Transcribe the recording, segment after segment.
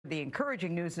The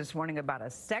encouraging news this morning about a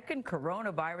second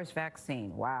coronavirus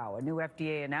vaccine. Wow, a new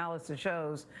FDA analysis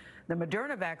shows the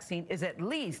Moderna vaccine is at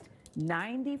least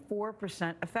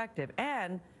 94% effective,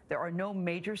 and there are no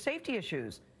major safety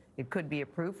issues. It could be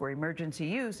approved for emergency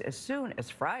use as soon as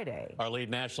Friday. Our lead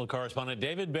national correspondent,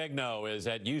 David Begnaud, is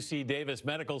at UC Davis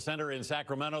Medical Center in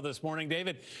Sacramento this morning.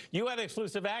 David, you had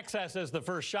exclusive access as the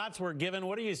first shots were given.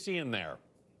 What are you seeing there?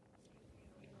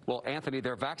 Well, Anthony,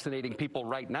 they're vaccinating people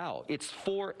right now. It's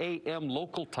 4 a.m.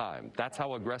 local time. That's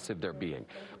how aggressive they're being.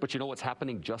 But you know what's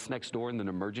happening just next door in the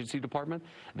emergency department?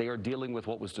 They are dealing with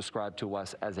what was described to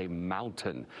us as a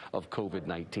mountain of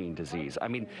COVID-19 disease. I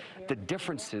mean, the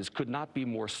differences could not be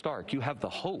more stark. You have the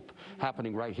hope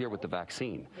happening right here with the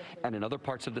vaccine. And in other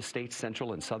parts of the state,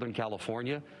 Central and Southern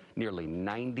California, nearly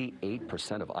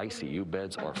 98% of ICU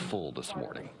beds are full this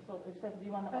morning.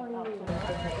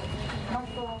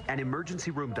 An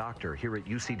emergency room doctor here at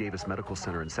UC Davis Medical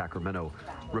Center in Sacramento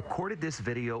recorded this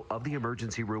video of the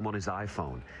emergency room on his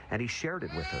iPhone, and he shared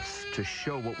it with us to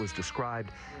show what was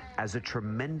described as a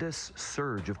tremendous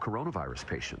surge of coronavirus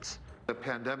patients. The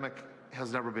pandemic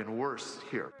has never been worse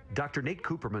here. Dr. Nate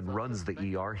Cooperman runs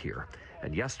the ER here,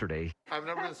 and yesterday, I've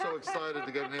never been so excited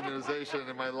to get an immunization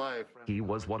in my life. He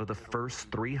was one of the first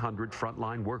 300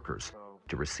 frontline workers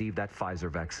to receive that Pfizer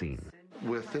vaccine.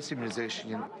 With this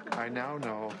immunization, I now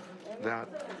know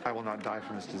that I will not die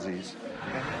from this disease.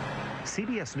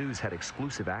 CBS News had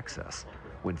exclusive access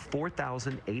when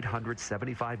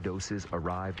 4,875 doses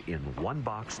arrived in one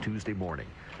box Tuesday morning,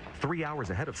 3 hours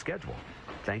ahead of schedule,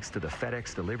 thanks to the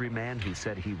FedEx delivery man who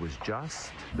said he was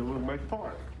just doing my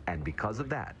part. And because of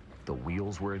that, the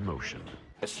wheels were in motion.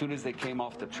 As soon as they came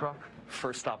off the truck,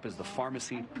 first stop is the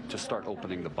pharmacy to start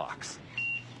opening the box.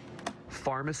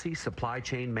 Pharmacy supply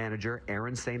chain manager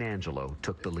Erin St. Angelo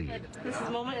took the lead. This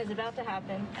moment is about to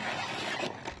happen.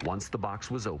 Once the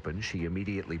box was open, she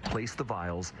immediately placed the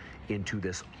vials into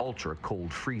this ultra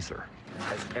cold freezer.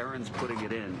 As Erin's putting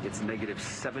it in, it's negative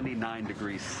 79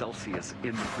 degrees Celsius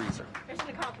in the freezer. Mission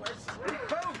accomplished.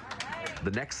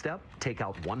 The next step, take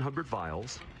out 100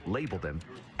 vials, label them,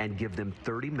 and give them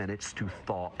 30 minutes to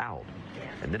thaw out.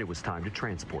 And then it was time to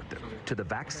transport them to the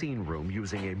vaccine room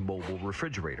using a mobile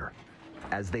refrigerator.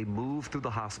 As they moved through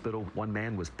the hospital, one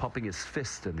man was pumping his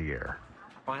fist in the air.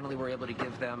 Finally, we're able to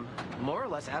give them more or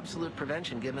less absolute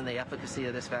prevention given the efficacy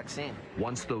of this vaccine.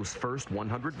 Once those first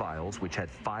 100 vials, which had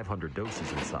 500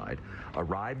 doses inside,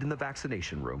 arrived in the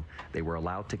vaccination room, they were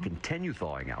allowed to continue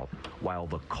thawing out while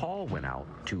the call went out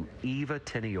to Eva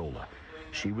Teniola.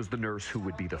 She was the nurse who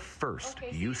would be the first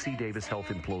UC Davis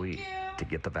Health employee to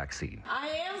get the vaccine. I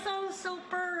am so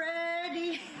super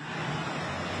ready.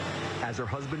 As her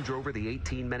husband drove her the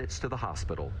 18 minutes to the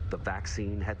hospital, the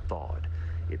vaccine had thawed.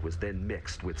 It was then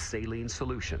mixed with saline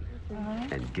solution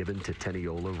and given to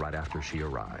Teniola right after she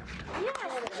arrived.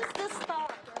 Yes, just this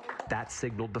thought. That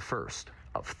signaled the first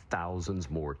of thousands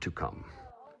more to come.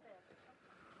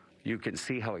 You can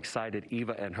see how excited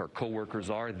Eva and her coworkers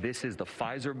are. This is the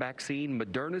Pfizer vaccine.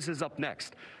 Moderna's is up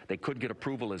next. They could get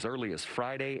approval as early as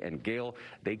Friday, and Gail,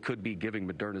 they could be giving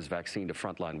Moderna's vaccine to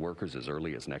frontline workers as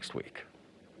early as next week.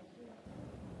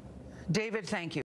 David, thank you.